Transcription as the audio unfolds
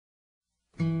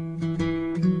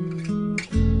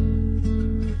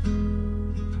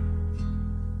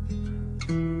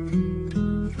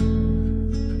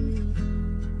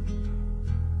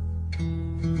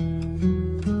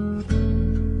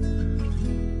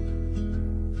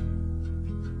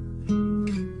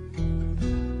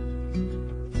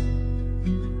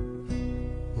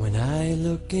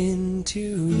look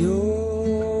into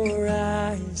your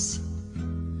eyes,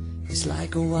 it's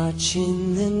like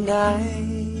watching the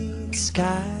night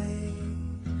sky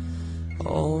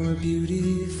or a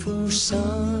beautiful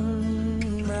sunrise.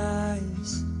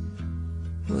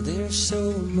 Well, there's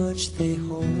so much they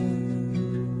hold,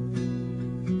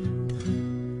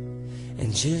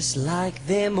 and just like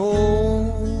them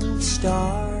old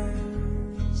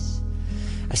stars,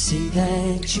 I see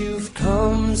that you've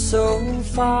come so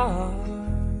far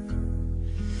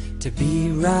to be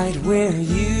right where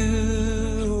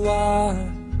you are.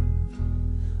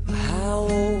 How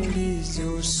old is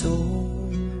your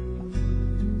soul?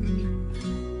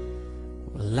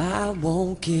 Well, I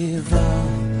won't give up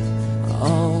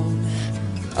on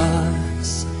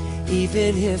us,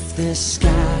 even if the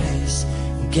skies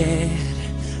get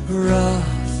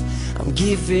rough. I'm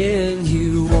giving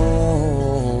you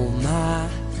all my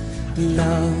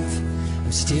love.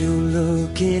 I'm still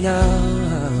looking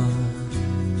up.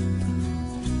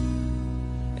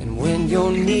 And when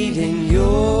you're needing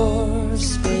your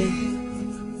space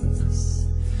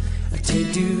to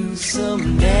do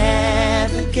some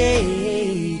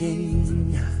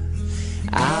navigating,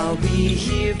 I'll be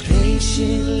here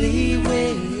patiently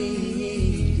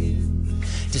waiting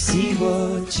to see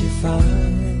what you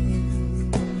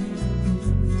find.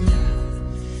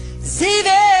 'Cause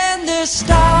even the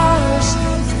stars,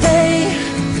 they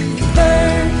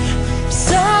burn.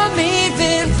 Some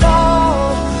even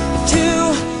fall to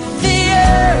the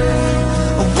earth.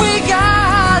 We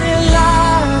got a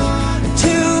lot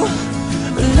to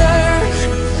learn.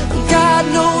 God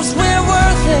knows we're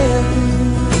worth it.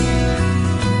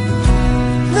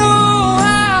 No,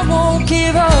 I won't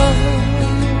give up.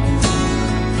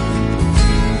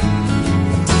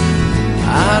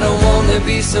 I don't want to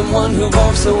be someone who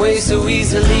walks away so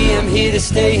easily. I'm here to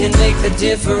stay and make the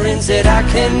difference that I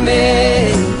can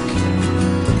make.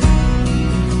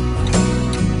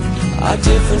 Our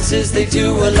differences, they do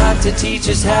a lot to teach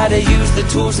us how to use the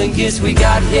tools and gifts we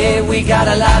got here. We got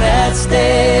a lot at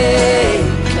stake.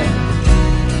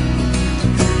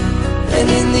 And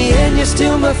in the end, you're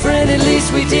still my friend. At least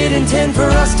we did intend for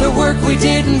us to work. We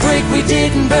didn't break, we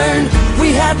didn't burn. We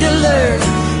had to learn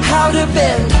how to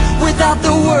bend without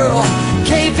the world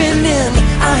caving in.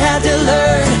 I had to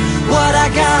learn what I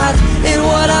got and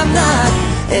what I'm not,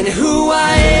 and who I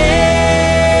am.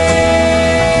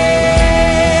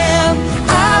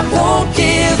 I won't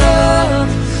give up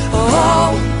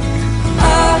on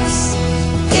us,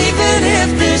 even if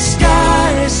the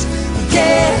skies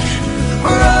get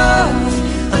rough.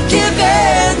 I'm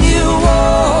giving you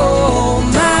all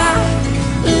my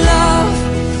love.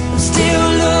 I'm still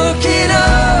looking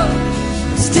up,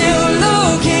 still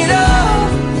looking up.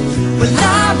 Well,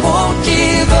 I won't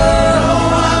give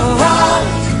up on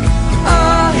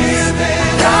us.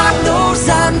 God knows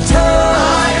I'm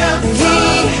tough. He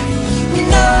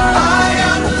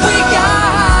knows we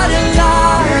got a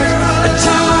lot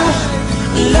to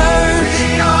learn.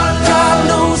 God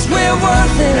knows we're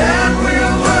worth it.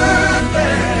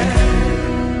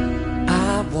 I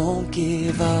won't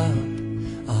give up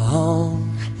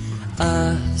on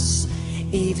us,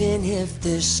 even if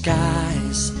the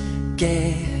skies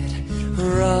get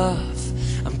rough.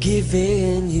 I'm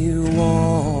giving you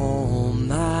all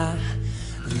my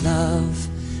love.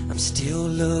 I'm still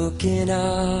looking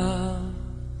up.